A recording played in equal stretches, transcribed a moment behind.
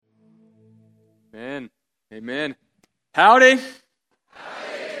Amen. Amen. Howdy.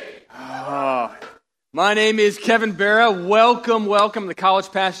 Oh, my name is Kevin Barra. Welcome the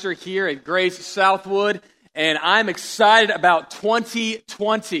college pastor here at Grace Southwood, and I'm excited about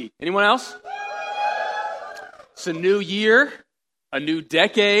 2020. Anyone else? It's a new year, a new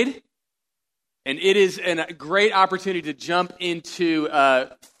decade, and it is a great opportunity to jump into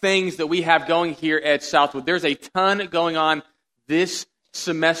things that we have going here at Southwood. There's a ton going on this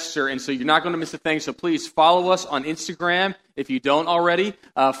semester, and so you're not going to miss a thing. So please follow us on Instagram if you don't already.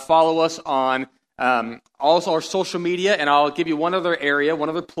 Follow us on also our social media, and I'll give you one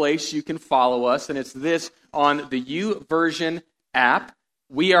other place you can follow us, and it's this on the YouVersion app.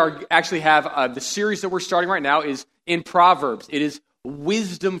 We actually have the series that we're starting right now is in Proverbs. It is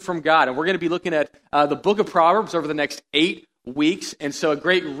wisdom from God, and we're going to be looking at the book of Proverbs over the next 8 weeks, and so a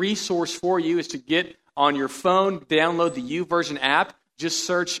great resource for you is to get on your phone, download the YouVersion app. Just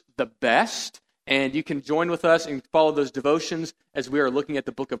search the Best, and you can join with us and follow those devotions as we are looking at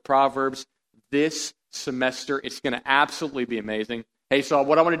the book of Proverbs this semester. It's going to absolutely be amazing. Hey, so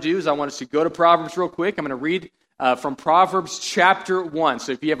what I want to do is I want us to go to Proverbs real quick. I'm going to read from Proverbs chapter 1.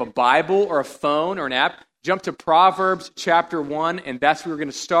 So if you have a Bible or a phone or an app, jump to Proverbs chapter 1, and that's where we're going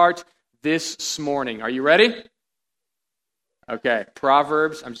to start this morning. Are you ready? Okay,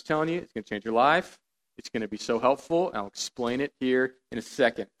 Proverbs, I'm just telling you, it's going to change your life. It's going to be so helpful. I'll explain it here in a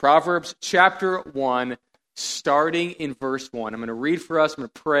second. Proverbs chapter 1, starting in verse 1. I'm going to read for us, I'm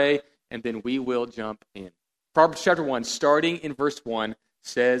going to pray, and then we will jump in. Proverbs chapter 1, starting in verse 1,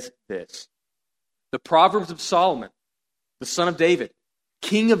 says this. The Proverbs of Solomon, the son of David,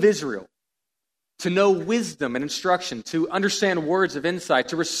 king of Israel, to know wisdom and instruction, to understand words of insight,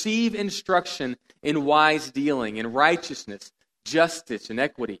 to receive instruction in wise dealing, in righteousness, justice, and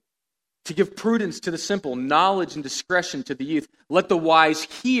equity, to give prudence to the simple, knowledge and discretion to the youth. Let the wise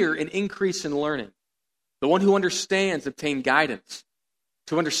hear and increase in learning. The one who understands obtain guidance,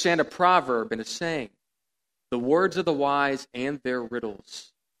 to understand a proverb and a saying, the words of the wise and their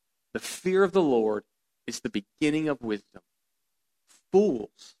riddles. The fear of the Lord is the beginning of wisdom.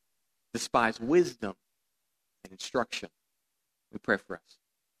 Fools despise wisdom and instruction. We pray for us.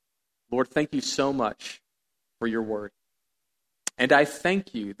 Lord, thank you so much for your word. And I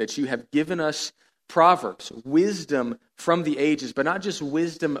thank you that you have given us Proverbs, wisdom from the ages, but not just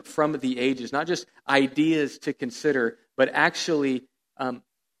wisdom from the ages, not just ideas to consider, but actually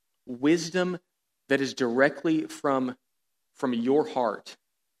wisdom that is directly from your heart.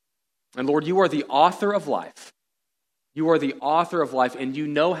 And Lord, you are the author of life. You are the author of life, and you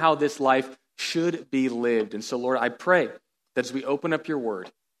know how this life should be lived. And so, Lord, I pray that as we open up your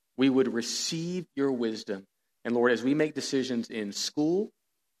word, we would receive your wisdom. And Lord, as we make decisions in school,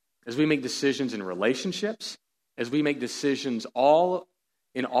 as we make decisions in relationships, as we make decisions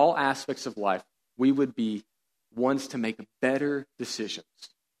in all aspects of life, we would be ones to make better decisions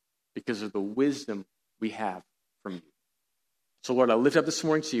because of the wisdom we have from you. So Lord, I lift up this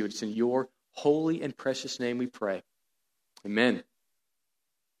morning to you. It's in your holy and precious name we pray. Amen.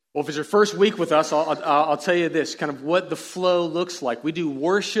 Well, if it's your first week with us, I'll tell you this, kind of what the flow looks like. We do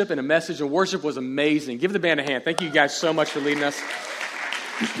worship and a message, and worship was amazing. Give the band a hand. Thank you guys so much for leading us.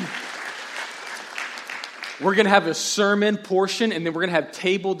 We're going to have a sermon portion, and then we're going to have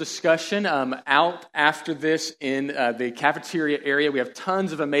table discussion out after this in the cafeteria area. We have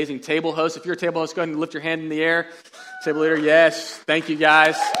tons of amazing table hosts. If you're a table host, go ahead and lift your hand in the air. Table leader, yes. Thank you,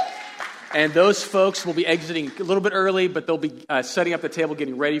 guys. And those folks will be exiting a little bit early, but they'll be setting up the table,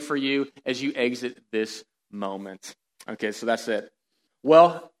 getting ready for you as you exit this moment. Okay, so that's it.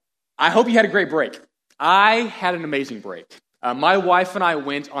 Well, I hope you had a great break. I had an amazing break. My wife and I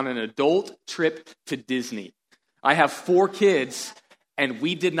went on an adult trip to Disney. I have 4 kids, and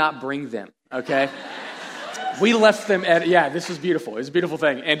we did not bring them, okay? We left them this was beautiful. It was a beautiful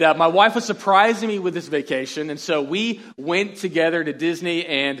thing. And my wife was surprising me with this vacation. And so we went together to Disney.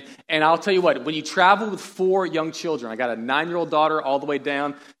 And I'll tell you what, when you travel with 4 young children, I got a 9-year-old daughter all the way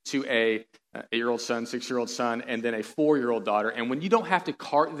down to a 8-year-old son, 6-year-old son, and then a 4-year-old daughter. And when you don't have to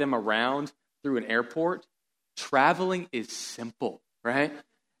cart them around through an airport, traveling is simple, right?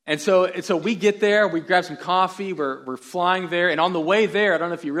 And so we get there, we grab some coffee, we're flying there, and on the way there, I don't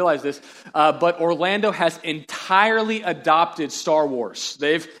know if you realize this, but Orlando has entirely adopted Star Wars.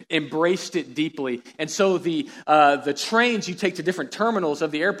 They've embraced it deeply. And so the trains you take to different terminals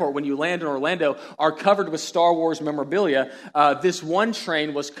of the airport when you land in Orlando are covered with Star Wars memorabilia. This one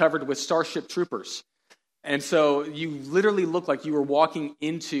train was covered with Starship Troopers. And so you literally look like you were walking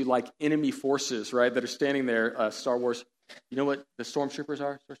into like enemy forces, right, that are standing there, Star Wars. You know what the stormtroopers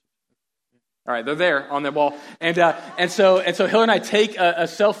are? All right, they're there on the wall. And so Hillary and I take a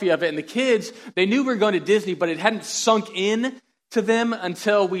selfie of it, and the kids, they knew we were going to Disney, but it hadn't sunk in to them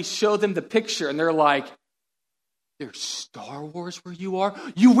until we showed them the picture, and they're like, "There's Star Wars where you are?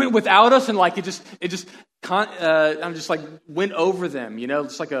 You went without us?" And like I'm just like went over them,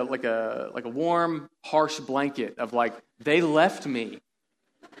 just like a warm, harsh blanket of like, they left me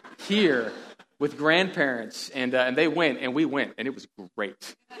here with grandparents, and they went, and we went, and it was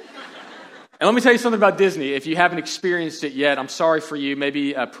great. And let me tell you something about Disney. If you haven't experienced it yet, I'm sorry for you.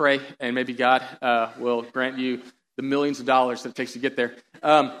 Maybe pray, and maybe God will grant you the millions of dollars that it takes to get there.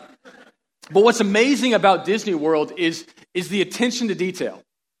 But what's amazing about Disney World is the attention to detail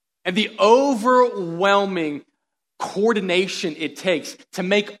and the overwhelming coordination it takes to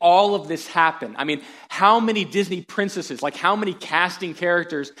make all of this happen. I mean, how many Disney princesses, like how many casting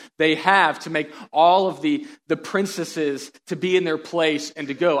characters they have to make all of the princesses to be in their place and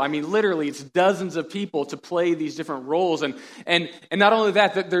to go. I mean, literally, it's dozens of people to play these different roles. And not only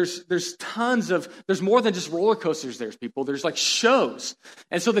that there's tons of, there's more than just roller coasters, there's people, there's like shows.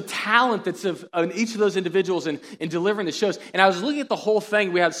 And so the talent that's of each of those individuals in delivering the shows. And I was looking at the whole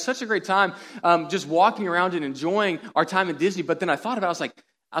thing. We had such a great time just walking around and enjoying our time in Disney, but then I thought about it,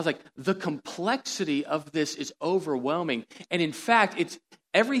 I was like, the complexity of this is overwhelming. And in fact,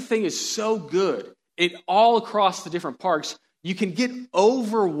 everything is so good. All across the different parks, you can get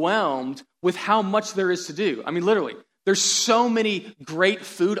overwhelmed with how much there is to do. I mean, literally, there's so many great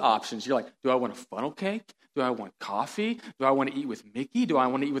food options. You're like, do I want a funnel cake? Do I want coffee? Do I want to eat with Mickey? Do I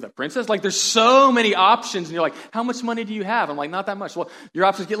want to eat with a princess? Like, there's so many options, and you're like, how much money do you have? I'm like, not that much. Well, your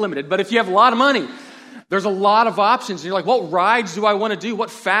options get limited. But if you have a lot of money, there's a lot of options. And you're like, what rides do I want to do?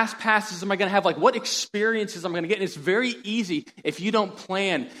 What fast passes am I going to have? Like, what experiences am I going to get? And it's very easy if you don't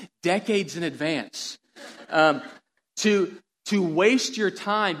plan decades in advance to waste your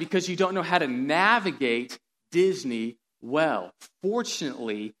time because you don't know how to navigate Disney well.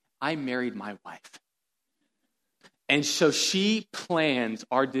 Fortunately, I married my wife. And so she plans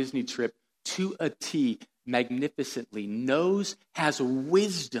our Disney trip to a T magnificently, has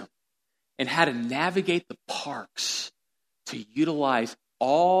wisdom and how to navigate the parks to utilize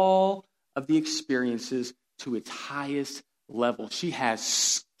all of the experiences to its highest level. She has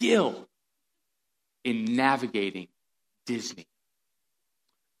skill in navigating Disney.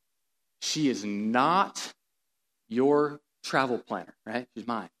 She is not your travel planner, right? She's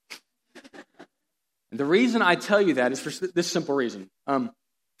mine. And the reason I tell you that is for this simple reason.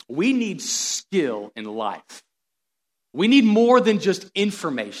 We need skill in life. We need more than just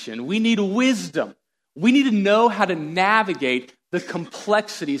information. We need wisdom. We need to know how to navigate the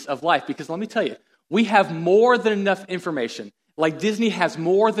complexities of life. Because let me tell you, we have more than enough information. Like Disney has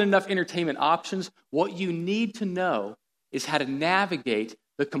more than enough entertainment options. What you need to know is how to navigate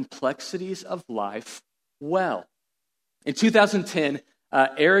the complexities of life well. In 2010,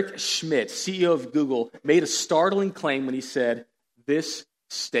 Eric Schmidt, CEO of Google, made a startling claim when he said this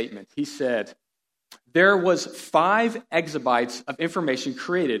statement. He said, there was 5 exabytes of information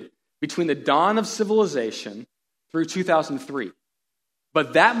created between the dawn of civilization through 2003.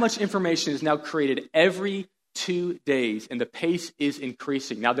 But that much information is now created every 2 days, and the pace is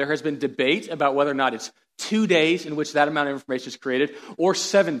increasing. Now, there has been debate about whether or not it's 2 days in which that amount of information is created or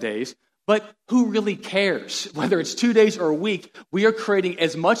 7 days. But who really cares? Whether it's 2 days or a week, we are creating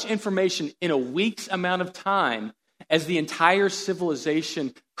as much information in a week's amount of time as the entire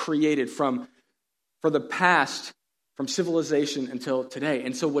civilization created from civilization until today.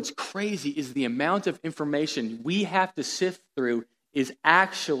 And so what's crazy is the amount of information we have to sift through is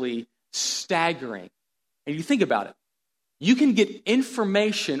actually staggering. And you think about it. You can get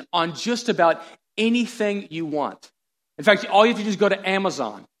information on just about anything you want. In fact, all you have to do is go to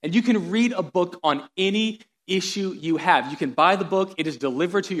Amazon, and you can read a book on any issue you have. You can buy the book. It is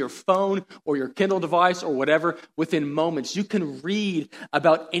delivered to your phone or your Kindle device or whatever within moments. You can read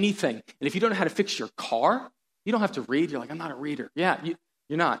about anything. And if you don't know how to fix your car, you don't have to read. You're like, I'm not a reader. Yeah,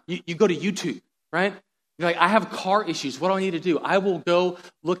 you're not. You go to YouTube, right? You're like, I have car issues. What do I need to do? I will go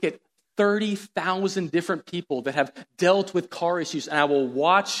look at 30,000 different people that have dealt with car issues, and I will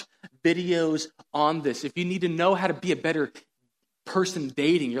watch videos on this. If you need to know how to be a better person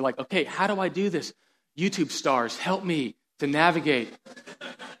dating, you're like, okay, how do I do this? YouTube stars, help me to navigate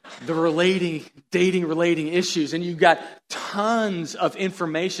the dating relating issues. And you've got tons of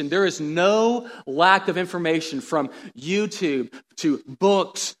information. There is no lack of information from YouTube to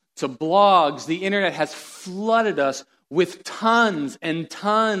books to blogs. The internet has flooded us with tons and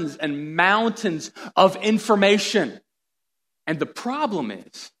tons and mountains of information. And the problem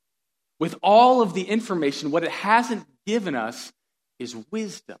is, with all of the information, what it hasn't given us is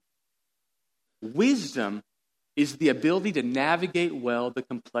wisdom. Wisdom is the ability to navigate well the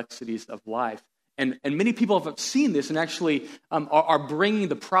complexities of life. And many people have seen this and actually are bringing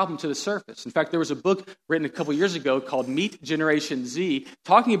the problem to the surface. In fact, there was a book written a couple years ago called Meet Generation Z,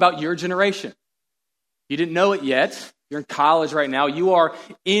 talking about your generation. You didn't know it yet. You're in college right now. You are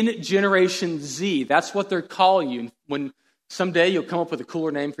in Generation Z. That's what they're calling you. And when someday you'll come up with a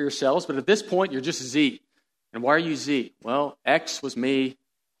cooler name for yourselves, but at this point, you're just Z. And why are you Z? Well, X was me.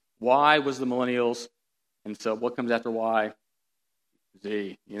 Y was the millennials. And so what comes after Y?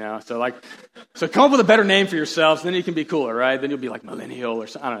 Z, So come up with a better name for yourselves, then you can be cooler, right? Then you'll be like millennial or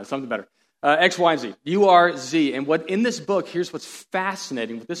I don't know, something better. X, Y, and Z. You are Z. And what in this book, here's what's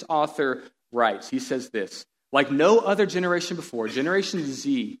fascinating. What this author writes, he says this: like no other generation before, Generation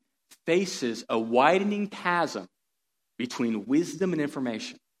Z faces a widening chasm between wisdom and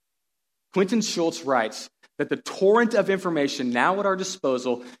information. Quentin Schultz writes that the torrent of information now at our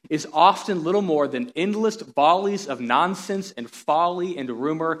disposal is often little more than endless volleys of nonsense and folly and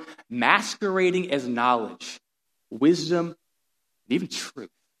rumor masquerading as knowledge, wisdom, and even truth.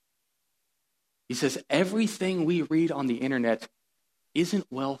 He says, everything we read on the internet isn't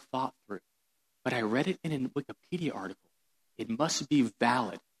well thought through, but I read it in a Wikipedia article. It must be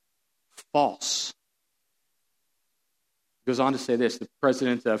valid, false. He goes on to say this, the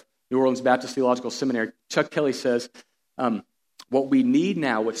president of New Orleans Baptist Theological Seminary, Chuck Kelly says, what we need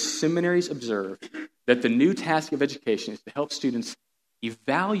now, what seminaries observe, that the new task of education is to help students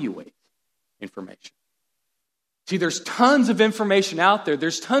evaluate information. See, there's tons of information out there.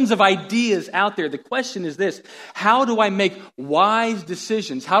 There's tons of ideas out there. The question is this: how do I make wise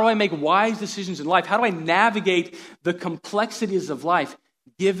decisions? How do I make wise decisions in life? How do I navigate the complexities of life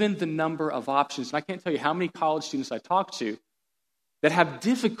given the number of options? And I can't tell you how many college students I talk to that have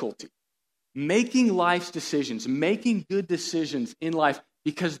difficulty making life's decisions, making good decisions in life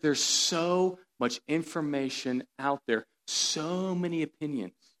because there's so much information out there, so many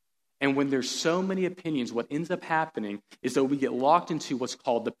opinions. And when there's so many opinions, what ends up happening is that we get locked into what's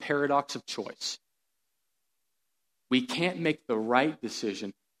called the paradox of choice. We can't make the right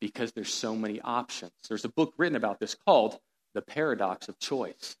decision because there's so many options. There's a book written about this called The Paradox of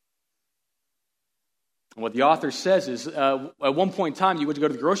Choice. And what the author says is, at one point in time, you would go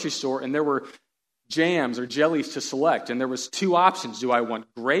to the grocery store and there were jams or jellies to select. And there was two options. Do I want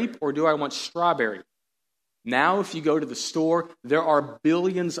grape or do I want strawberry? Now, if you go to the store, there are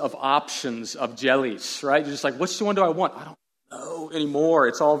billions of options of jellies, right? You're just like, which one do I want? I don't know anymore.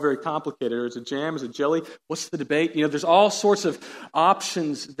 It's all very complicated. Is it jam? Is it jelly? What's the debate? There's all sorts of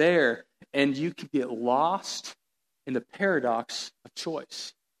options there. And you can get lost in the paradox of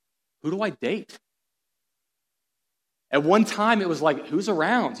choice. Who do I date? At one time, it was like, who's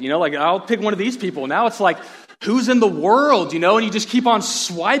around? I'll pick one of these people. Now it's like, who's in the world? And you just keep on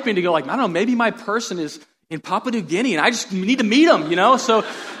swiping to go like, I don't know, maybe my person is in Papua New Guinea, and I just need to meet them, So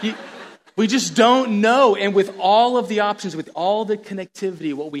we just don't know. And with all of the options, with all the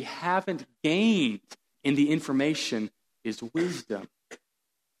connectivity, what we haven't gained in the information is wisdom.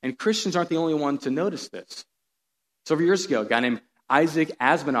 And Christians aren't the only one to notice this. Several years ago, a guy named Isaac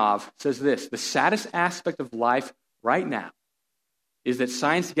Asimov says this: the saddest aspect of life right now is that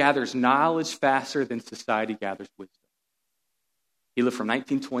science gathers knowledge faster than society gathers wisdom. He lived from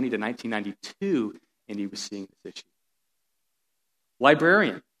 1920 to 1992, and he was seeing this issue.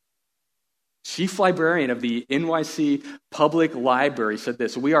 Librarian, chief librarian of the NYC Public Library said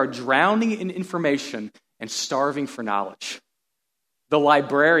this: we are drowning in information and starving for knowledge. The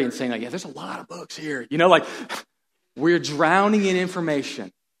librarian saying, there's a lot of books here. We're drowning in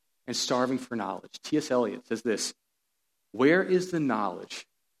information and starving for knowledge. T.S. Eliot says this: where is the knowledge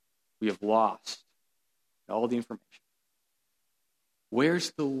we have lost? All the information.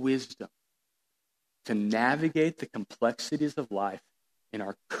 Where's the wisdom to navigate the complexities of life in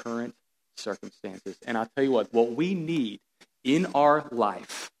our current circumstances? And I'll tell you what we need in our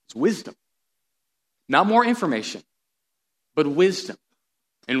life is wisdom. Not more information, but wisdom.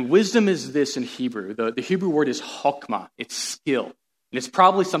 And wisdom is this in Hebrew. The Hebrew word is chokmah. It's skill. And it's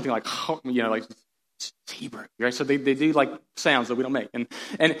probably something like, like it's Hebrew, right? So they do like sounds that we don't make. And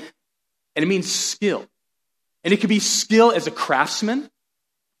it means skill. And it could be skill as a craftsman,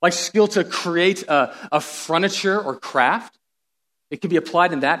 like skill to create a furniture or craft. It can be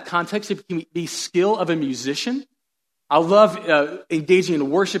applied in that context. It can be skill of a musician. I love engaging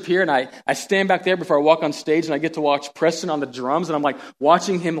in worship here, and I stand back there before I walk on stage, and I get to watch Preston on the drums, and I'm like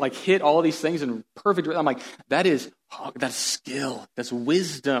watching him like hit all these things in perfect. I'm like, that's skill, that's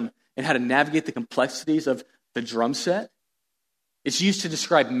wisdom, and how to navigate the complexities of the drum set. It's used to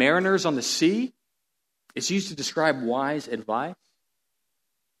describe mariners on the sea. It's used to describe wise advice.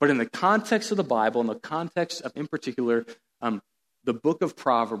 But in the context of the Bible, in the context of, in particular, the book of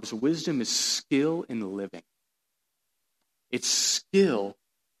Proverbs, wisdom is skill in living. It's skill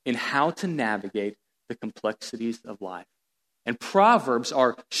in how to navigate the complexities of life. And Proverbs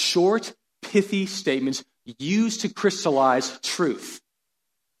are short, pithy statements used to crystallize truth.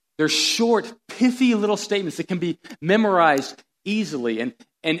 They're short, pithy little statements that can be memorized easily.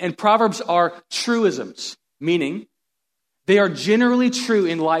 And Proverbs are truisms, meaning they are generally true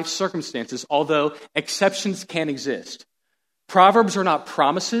in life circumstances, although exceptions can exist. Proverbs are not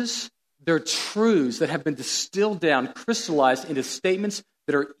promises. They're truths that have been distilled down, crystallized into statements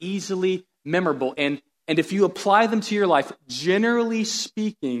that are easily memorable. And if you apply them to your life, generally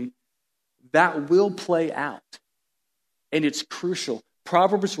speaking, that will play out. And it's crucial.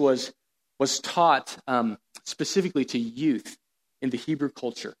 Proverbs was taught specifically to youth in the Hebrew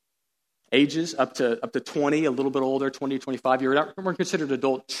culture. Ages up to 20, a little bit older, 20 to 25. You weren't considered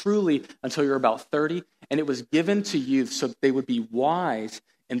adult truly until you're about 30. And it was given to youth so that they would be wise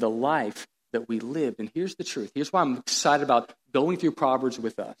in the life that we lived. And here's the truth. Here's why I'm excited about going through Proverbs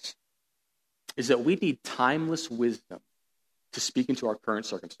with us, is that we need timeless wisdom to speak into our current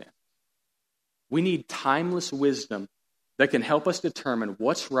circumstance. We need timeless wisdom that can help us determine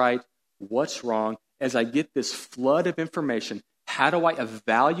what's right, what's wrong. As I get this flood of information, how do I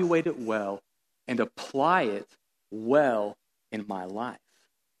evaluate it well and apply it well in my life?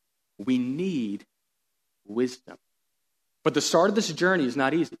 We need wisdom. But the start of this journey is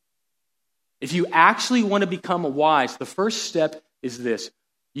not easy. If you actually want to become wise, the first step is this.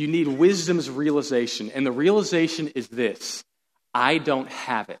 You need wisdom's realization. And the realization is this: I don't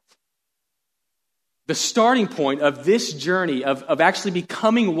have it. The starting point of this journey of actually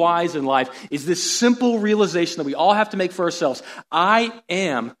becoming wise in life is this simple realization that we all have to make for ourselves. I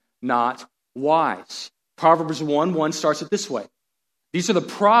am not wise. Proverbs 1:1 starts it this way. These are the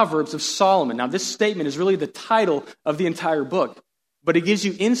Proverbs of Solomon. Now, this statement is really the title of the entire book, but it gives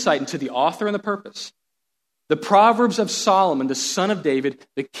you insight into the author and the purpose. The Proverbs of Solomon, the son of David,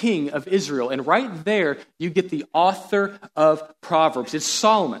 the king of Israel. And right there, you get the author of Proverbs. It's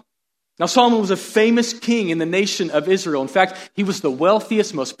Solomon. Now, Solomon was a famous king in the nation of Israel. In fact, he was the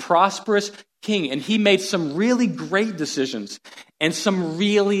wealthiest, most prosperous king, and he made some really great decisions and some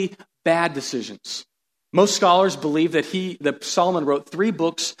really bad decisions. Most scholars believe that Solomon wrote 3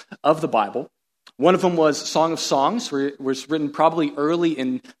 books of the Bible. One of them was Song of Songs, where it was written probably early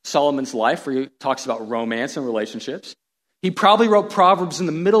in Solomon's life, where he talks about romance and relationships. He probably wrote Proverbs in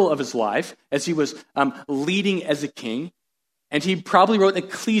the middle of his life as he was leading as a king. And he probably wrote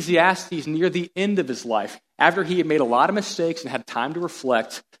Ecclesiastes near the end of his life. After he had made a lot of mistakes and had time to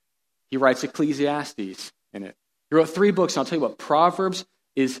reflect, he writes Ecclesiastes in it. He wrote 3 books, and I'll tell you what, Proverbs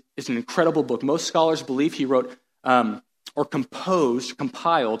is an incredible book. Most scholars believe he wrote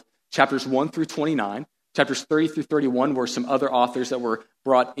compiled chapters 1 through 29. Chapters 30 through 31 were some other authors that were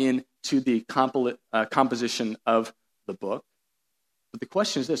brought into the composition of the book. But the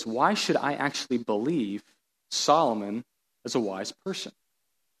question is this: why should I actually believe Solomon as a wise person?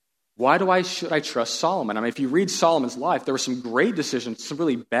 Why should I trust Solomon? I mean, if you read Solomon's life, there were some great decisions, some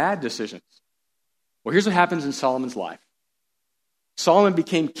really bad decisions. Well, here's what happens in Solomon's life. Solomon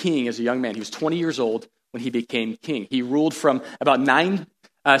became king as a young man. He was 20 years old when he became king. He ruled from about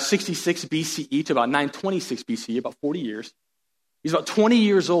 966 BCE to about 926 BCE, about 40 years. He's about 20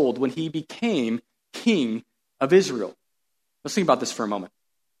 years old when he became king of Israel. Let's think about this for a moment.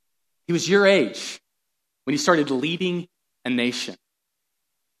 He was your age when he started leading a nation.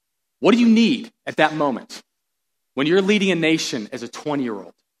 What do you need at that moment when you're leading a nation as a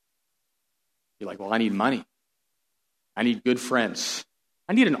 20-year-old? You're like, well, I need money. I need good friends.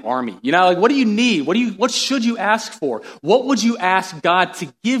 I need an army. What do you need? What should you ask for? What would you ask God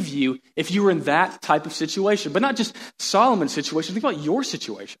to give you if you were in that type of situation? But not just Solomon's situation. Think about your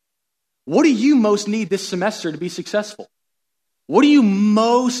situation. What do you most need this semester to be successful? What do you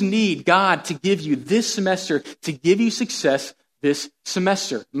most need God to give you this semester to give you success this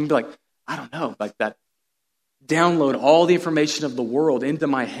semester? And be like, I don't know, like that. Download all the information of the world into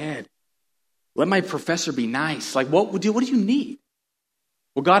my head. Let my professor be nice. Like, what do you need?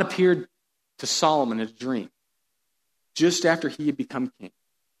 Well, God appeared to Solomon in a dream just after he had become king.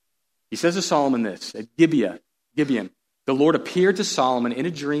 He says to Solomon this, at Gibeon, the Lord appeared to Solomon in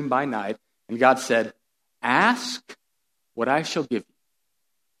a dream by night, and God said, ask what I shall give you.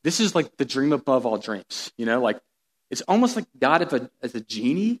 This is like the dream above all dreams. It's almost like God as a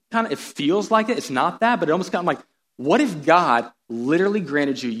genie, kind of. It feels like it. It's not that, but it almost kind of like, what if God literally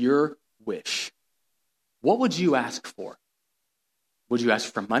granted you your wish? What would you ask for? Would you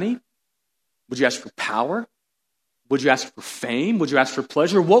ask for money? Would you ask for power? Would you ask for fame? Would you ask for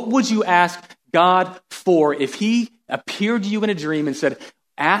pleasure? What would you ask God for if he appeared to you in a dream and said,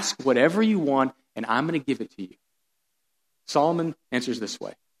 ask whatever you want and I'm going to give it to you? Solomon answers this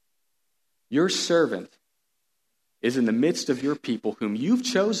way. Your servant is in the midst of your people whom you've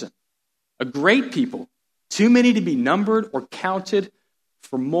chosen, a great people, too many to be numbered or counted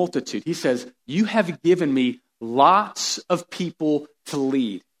for multitude. He says, you have given me lots of people to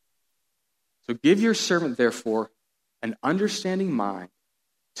lead. So give your servant, therefore, an understanding mind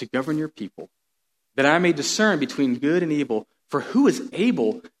to govern your people, that I may discern between good and evil, for who is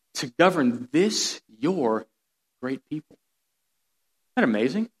able to govern this, your great people? Isn't that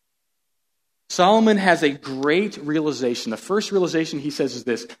amazing? Solomon has a great realization. The first realization he says is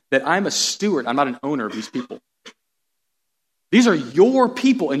this, that I'm a steward, I'm not an owner of these people. These are your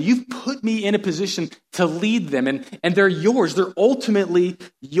people, and you've put me in a position to lead them, and they're yours. They're ultimately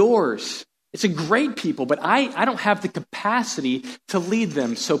yours. It's a great people, but I don't have the capacity to lead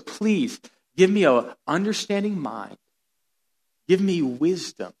them. So please, give me an understanding mind. Give me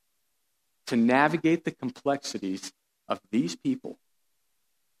wisdom to navigate the complexities of these people.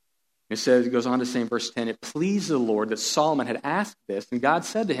 It goes on to say in verse 10, it pleased the Lord that Solomon had asked this, and God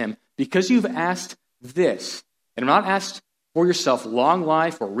said to him, because you've asked this, and I'm not asked for yourself long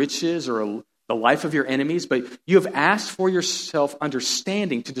life or riches or the life of your enemies, but you have asked for yourself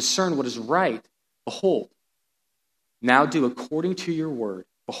understanding to discern what is right. Behold, now do according to your word.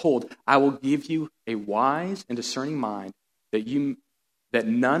 Behold, I will give you a wise and discerning mind that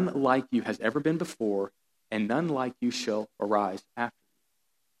none like you has ever been before, and none like you shall arise after.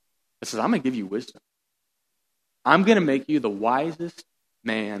 It says, I'm going to give you wisdom. I'm going to make you the wisest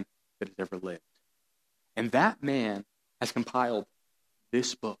man that has ever lived. And that man has compiled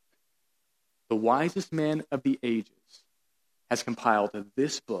this book. The wisest man of the ages has compiled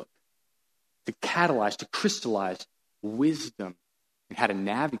this book to catalyze, to crystallize wisdom and how to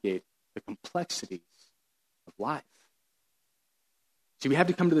navigate the complexities of life. See, we have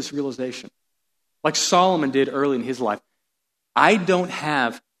to come to this realization. Like Solomon did early in his life, I don't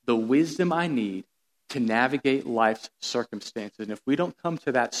have the wisdom I need to navigate life's circumstances. And if we don't come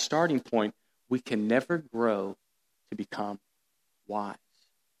to that starting point, we can never grow to become wise.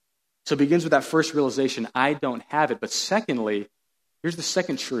 So it begins with that first realization, I don't have it. But secondly, here's the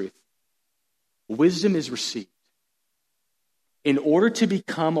second truth. Wisdom is received. In order to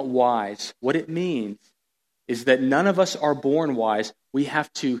become wise, what it means is that none of us are born wise. We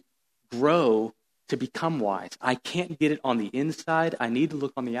have to grow to become wise. I can't get it on the inside. I need to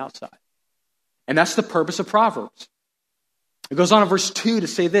look on the outside. And that's the purpose of Proverbs. It goes on in verse 2 to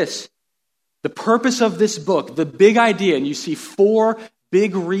say this. The purpose of this book, the big idea, and you see four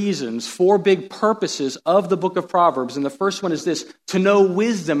big reasons, four big purposes of the book of Proverbs. And the first one is this, to know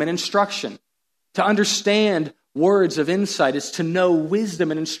wisdom and instruction. To understand words of insight is to know wisdom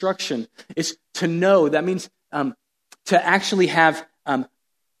and instruction. It's to know, that means to actually have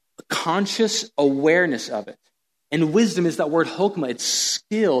conscious awareness of it. And wisdom is that word hokmah, it's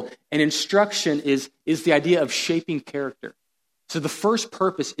skill, and instruction is the idea of shaping character. So the first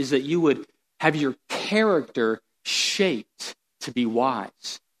purpose is that you would have your character shaped to be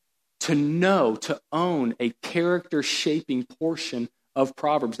wise, to know, to own a character-shaping portion of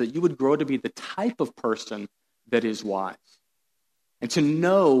Proverbs, that you would grow to be the type of person that is wise. And to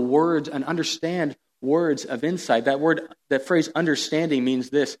know words and understand words of insight. That phrase understanding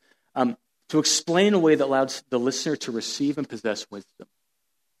means this, to explain in a way that allows the listener to receive and possess wisdom.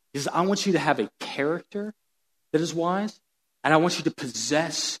 He says, I want you to have a character that is wise, and I want you to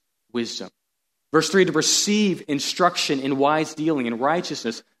possess wisdom. Verse 3, to receive instruction in wise dealing, in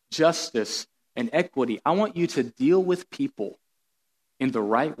righteousness, justice, and equity. I want you to deal with people in the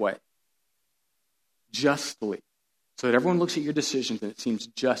right way, justly, so that everyone looks at your decisions and it seems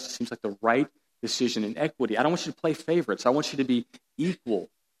just, it seems like the right decision in equity. I don't want you to play favorites. I want you to be equal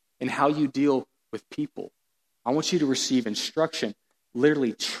in how you deal with people. I want you to receive instruction,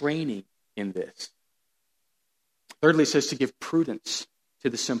 literally training in this. Thirdly, it says to give prudence to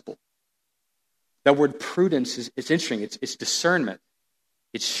the simple. That word prudence it's interesting. It's discernment.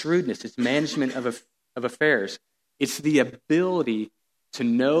 It's shrewdness. It's management of affairs. It's the ability to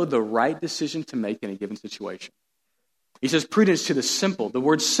know the right decision to make in a given situation. He says prudence to the simple. The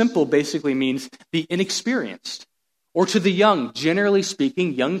word simple basically means the inexperienced. Or to the young. Generally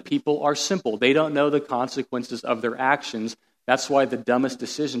speaking, young people are simple. They don't know the consequences of their actions. That's why the dumbest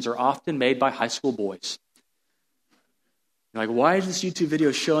decisions are often made by high school boys. You're like, why is this YouTube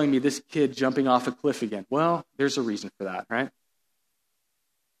video showing me this kid jumping off a cliff again? Well, there's a reason for that, right? And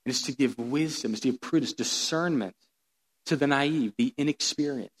it's to give wisdom, it's to give prudence, discernment to the naive, the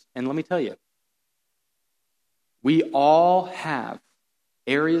inexperienced. And let me tell you, We all have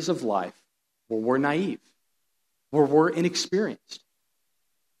areas of life where we're naive, where we're inexperienced.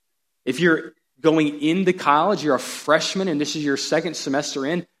 If you're going into college, you're a freshman and this is your second semester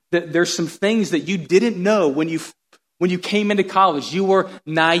in, there's some things that you didn't know when you came into college. You were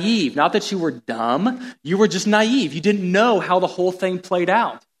naive. Not that you were dumb, you were just naive. You didn't know how the whole thing played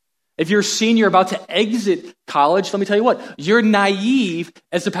out. If you're a senior about to exit college, let me tell you what, you're naive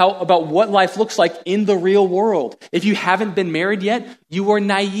about what life looks like in the real world. If you haven't been married yet, you are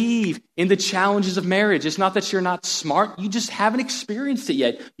naive in the challenges of marriage. It's not that you're not smart, you just haven't experienced it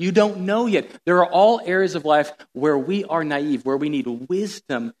yet. You don't know yet. There are all areas of life where we are naive, where we need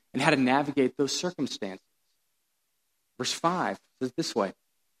wisdom in how to navigate those circumstances. Verse 5 says this way,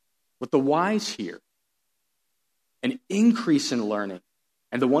 "Let the wise hear, an increase in learning,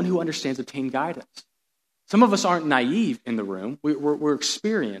 and the one who understands obtain guidance." Some of us aren't naive in the room. We're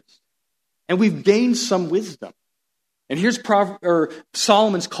experienced. And we've gained some wisdom. And here's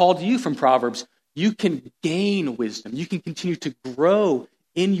Solomon's call to you from Proverbs. You can gain wisdom. You can continue to grow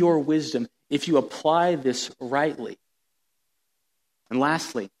in your wisdom if you apply this rightly. And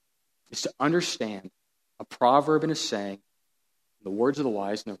lastly, is to understand a proverb and a saying, the words of the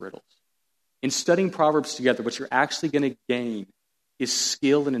wise and the riddles. In studying Proverbs together, what you're actually going to gain is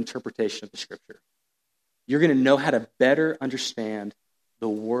skill and interpretation of the Scripture. You're going to know how to better understand the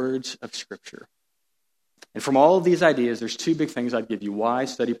words of Scripture. And from all of these ideas, there's two big things I'd give you. Why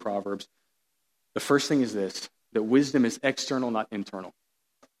study Proverbs? The first thing is this, that wisdom is external, not internal.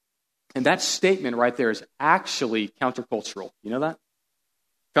 And that statement right there is actually countercultural. You know that?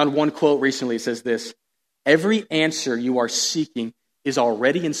 Found one quote recently. It says this, "Every answer you are seeking is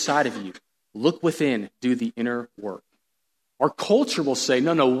already inside of you. Look within, do the inner work." Our culture will say,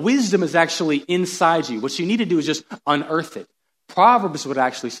 no, wisdom is actually inside you. What you need to do is just unearth it. Proverbs would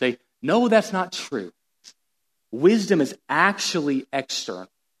actually say, no, that's not true. Wisdom is actually external.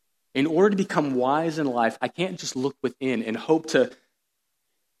 In order to become wise in life, I can't just look within and hope to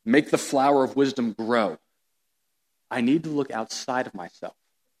make the flower of wisdom grow. I need to look outside of myself.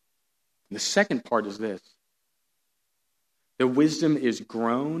 And the second part is this, that wisdom is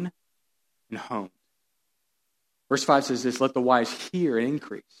grown and honed. Verse 5 says this, "Let the wise hear and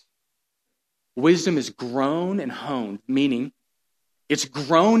increase." Wisdom is grown and honed, meaning it's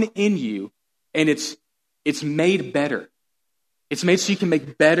grown in you and it's made better. It's made so you can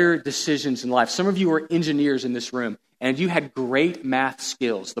make better decisions in life. Some of you are engineers in this room and you had great math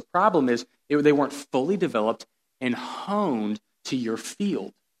skills. The problem is they weren't fully developed and honed to your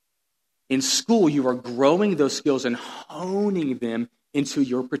field. In school, you are growing those skills and honing them into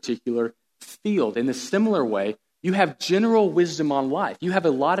your particular field. In a similar way, you have general wisdom on life. You have a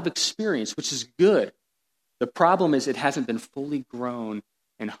lot of experience, which is good. The problem is it hasn't been fully grown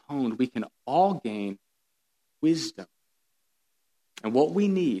and honed. We can all gain wisdom. And what we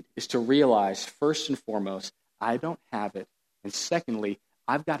need is to realize, first and foremost, I don't have it. And secondly,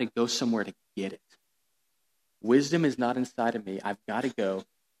 I've got to go somewhere to get it. Wisdom is not inside of me. I've got to go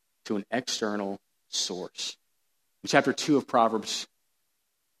to an external source. In chapter 2 of Proverbs,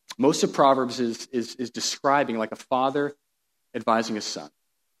 most of Proverbs is describing like a father advising his son.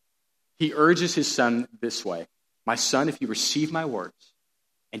 He urges his son this way, "My son, if you receive my words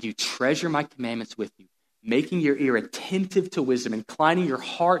and you treasure my commandments with you, making your ear attentive to wisdom, inclining your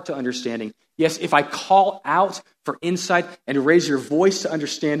heart to understanding. Yes, if I call out for insight and raise your voice to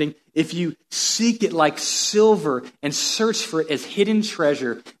understanding, if you seek it like silver and search for it as hidden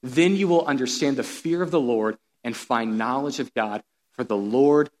treasure, then you will understand the fear of the Lord and find knowledge of God, for the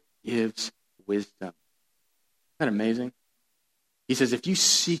Lord gives wisdom." Isn't that amazing? He says, if you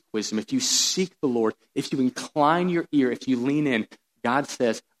seek wisdom, if you seek the Lord, if you incline your ear, if you lean in, God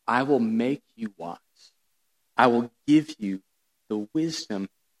says, I will make you wise. I will give you the wisdom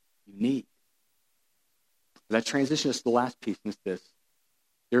you need. That transitions to the last piece, and it's this.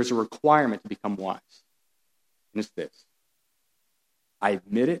 There's a requirement to become wise. And it's this. I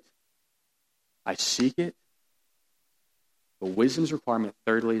admit it. I seek it. But wisdom's requirement,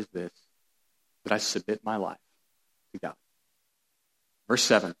 thirdly, is this. That I submit my life to God. Verse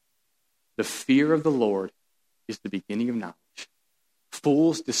 7. The fear of the Lord is the beginning of knowledge.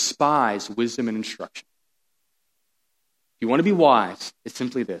 Fools despise wisdom and instruction. If you want to be wise, it's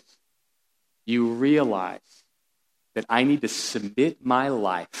simply this. You realize that I need to submit my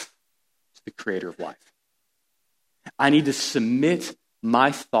life to the creator of life. I need to submit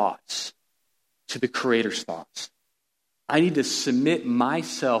my thoughts to the creator's thoughts. I need to submit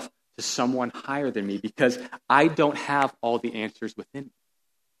myself to someone higher than me because I don't have all the answers within me.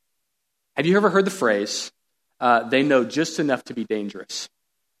 Have you ever heard the phrase, they know just enough to be dangerous?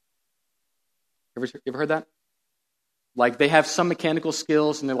 You ever heard that? Like they have some mechanical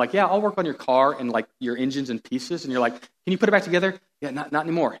skills and they're like, yeah, I'll work on your car and like your engines and pieces. And you're like, can you put it back together? Yeah, not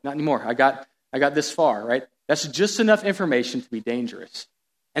anymore. Not anymore. I got this far, right? That's just enough information to be dangerous.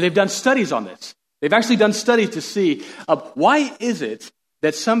 And they've done studies on this. They've actually done studies to see why is it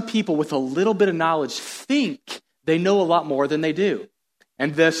that some people with a little bit of knowledge think they know a lot more than they do.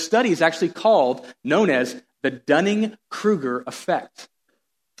 And the study is actually known as the Dunning-Kruger effect.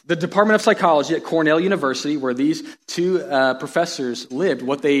 The Department of Psychology at Cornell University, where these two professors lived,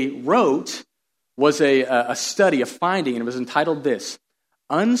 what they wrote was a study, a finding, and it was entitled this,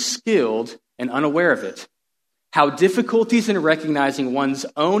 Unskilled and Unaware of It, How Difficulties in Recognizing One's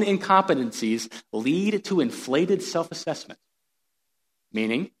Own Incompetencies Lead to Inflated Self-Assessment.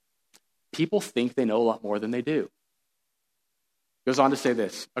 Meaning, people think they know a lot more than they do. It goes on to say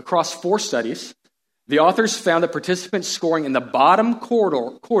this, across 4 studies, the authors found that participants scoring in the bottom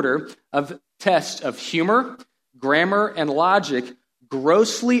quarter of tests of humor, grammar, and logic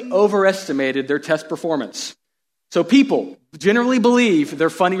grossly overestimated their test performance. So people generally believe they're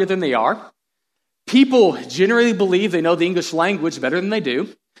funnier than they are. People generally believe they know the English language better than they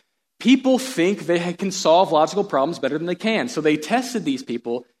do. People think they can solve logical problems better than they can. So they tested these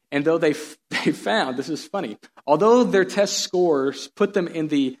people, and though they found, this is funny, although their test scores put them in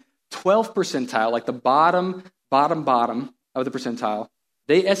the 12th percentile, like the bottom of the percentile,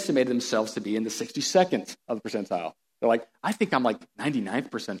 they estimated themselves to be in the 62nd of the percentile. They're like, I think I'm like 99th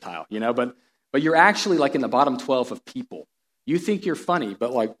percentile, but you're actually like in the bottom 12 of people. You think you're funny,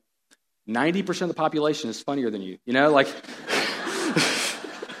 but like 90% of the population is funnier than you,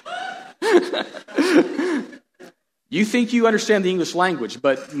 You think you understand the English language,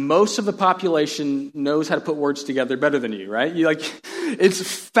 but most of the population knows how to put words together better than you, right? It's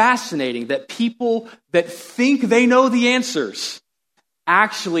fascinating that people that think they know the answers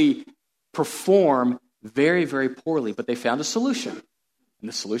actually perform very, very poorly, but they found a solution. And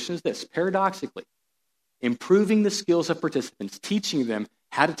the solution is this, paradoxically, improving the skills of participants, teaching them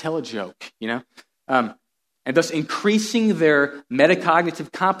how to tell a joke, and thus increasing their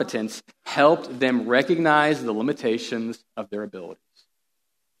metacognitive competence helped them recognize the limitations of their abilities.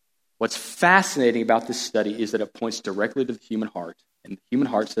 What's fascinating about this study is that it points directly to the human heart. And the human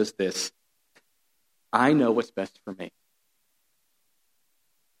heart says this, I know what's best for me.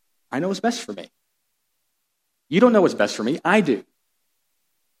 I know what's best for me. You don't know what's best for me. I do.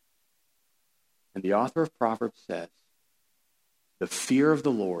 And the author of Proverbs says, the fear of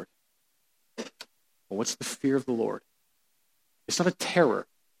the Lord. Well, what's the fear of the Lord? It's not a terror.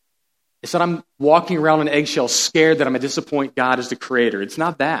 It's not I'm walking around on eggshells scared that I'm going to disappoint God as the creator. It's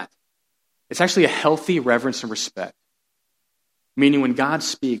not that. It's actually a healthy reverence and respect. Meaning when God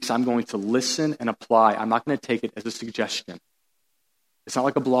speaks, I'm going to listen and apply. I'm not going to take it as a suggestion. It's not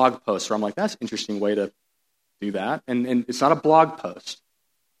like a blog post where I'm like, that's an interesting way to do that. And it's not a blog post.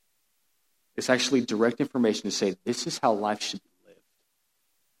 It's actually direct information to say, this is how life should be lived.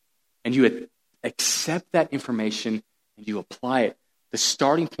 And you accept that information and you apply it. The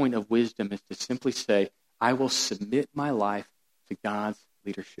starting point of wisdom is to simply say, I will submit my life to God's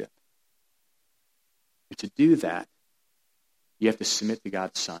leadership. And to do that, you have to submit to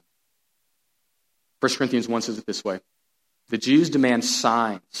God's Son. 1 Corinthians 1 says it this way. The Jews demand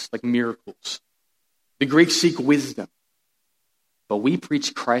signs, like miracles. The Greeks seek wisdom. But we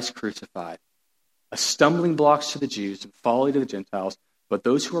preach Christ crucified, a stumbling block to the Jews and folly to the Gentiles. But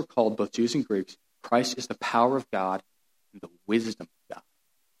those who are called, both Jews and Greeks, Christ is the power of God and the wisdom of God.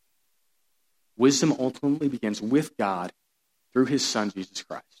 Wisdom ultimately begins with God through his Son, Jesus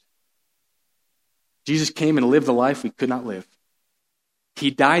Christ. Jesus came and lived the life we could not live.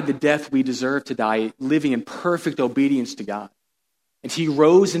 He died the death we deserve to die, living in perfect obedience to God. And he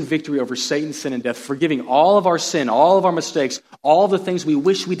rose in victory over Satan, sin, and death, forgiving all of our sin, all of our mistakes, all the things we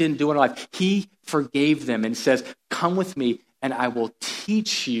wish we didn't do in our life. He forgave them and says, come with me and I will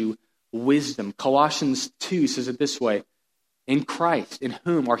teach you wisdom. Colossians 2 says it this way, in Christ, in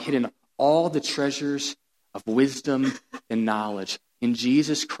whom are hidden all the treasures of wisdom and knowledge. In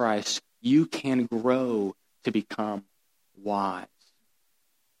Jesus Christ, you can grow to become wise.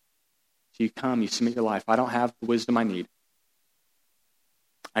 So you come, you submit your life. I don't have the wisdom I need.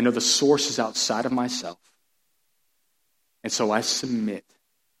 I know the source is outside of myself. And so I submit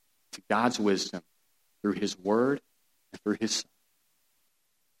to God's wisdom through his word and through his Son.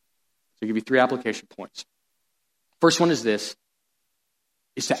 So I'll give you 3 application points. First one is this,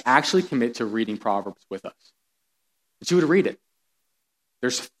 is to actually commit to reading Proverbs with us. That you would read it.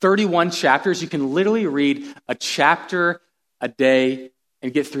 There's 31 chapters. You can literally read a chapter a day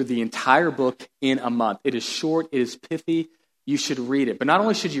and get through the entire book in a month. It is short. It is pithy. You should read it. But not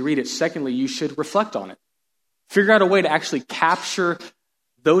only should you read it, secondly, you should reflect on it. Figure out a way to actually capture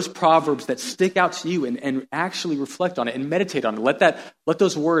those proverbs that stick out to you and actually reflect on it and meditate on it. Let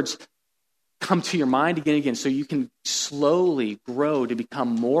those words come to your mind again and again so you can slowly grow to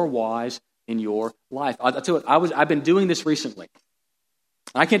become more wise in your life. I'll tell you what, I've been doing this recently.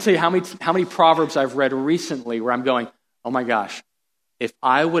 I can't tell you how many proverbs I've read recently where I'm going, oh my gosh, if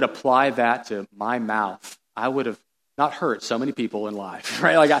I would apply that to my mouth, I would have not hurt so many people in life,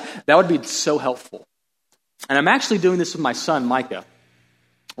 right? That would be so helpful. And I'm actually doing this with my son, Micah.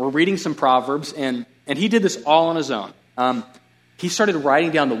 We're reading some Proverbs, and he did this all on his own. He started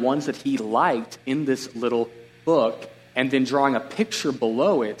writing down the ones that he liked in this little book and then drawing a picture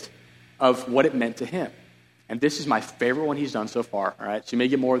below it of what it meant to him. And this is my favorite one he's done so far, all right? So you may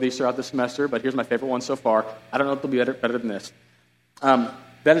get more of these throughout the semester, but here's my favorite one so far. I don't know if they'll be better than this.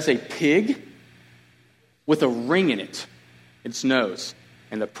 That is a pig with a ring in its nose.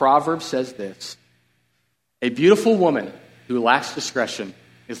 And the proverb says this: a beautiful woman who lacks discretion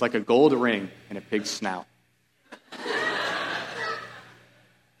is like a gold ring in a pig's snout.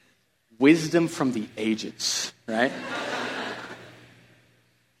 Wisdom from the ages, right?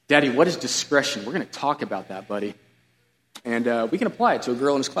 Daddy, what is discretion? We're going to talk about that, buddy. And we can apply it to a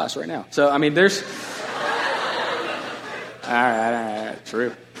girl in this class right now. So, I mean, there's... All right,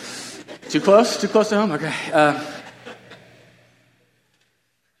 true. Too close to home? Okay.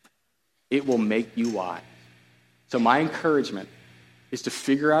 It will make you wise. So my encouragement is to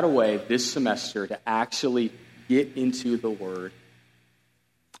figure out a way this semester to actually get into the Word.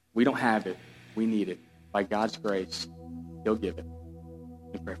 We don't have it. We need it. By God's grace, He'll give it.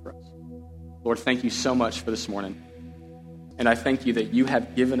 And pray for us. Lord, thank you so much for this morning. And I thank you that you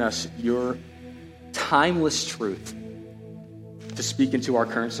have given us your timeless truth to speak into our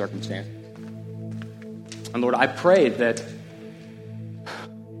current circumstances. And Lord, I pray that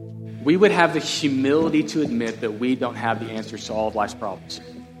we would have the humility to admit that we don't have the answers to all of life's problems.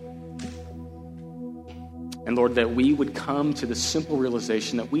 And Lord, that we would come to the simple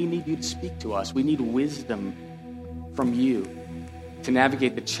realization that we need you to speak to us. We need wisdom from you to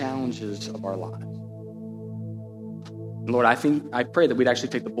navigate the challenges of our lives. And Lord, I pray that we'd actually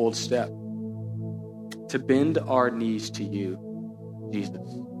take the bold step to bend our knees to you, Jesus.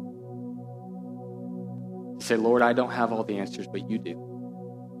 To say, Lord, I don't have all the answers, but you do.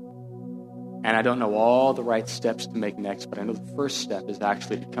 And I don't know all the right steps to make next, but I know the first step is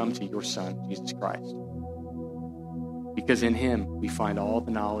actually to come to your Son, Jesus Christ. Because in him, we find all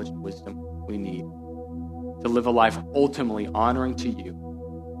the knowledge and wisdom we need to live a life ultimately honoring to you.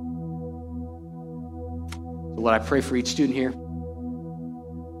 So Lord, I pray for each student here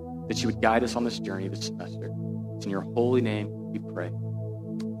that you would guide us on this journey this semester. It's in your holy name we pray.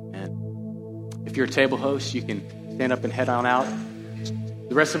 Amen. If you're a table host, you can stand up and head on out.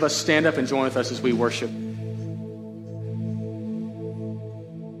 The rest of us stand up and join with us as we worship.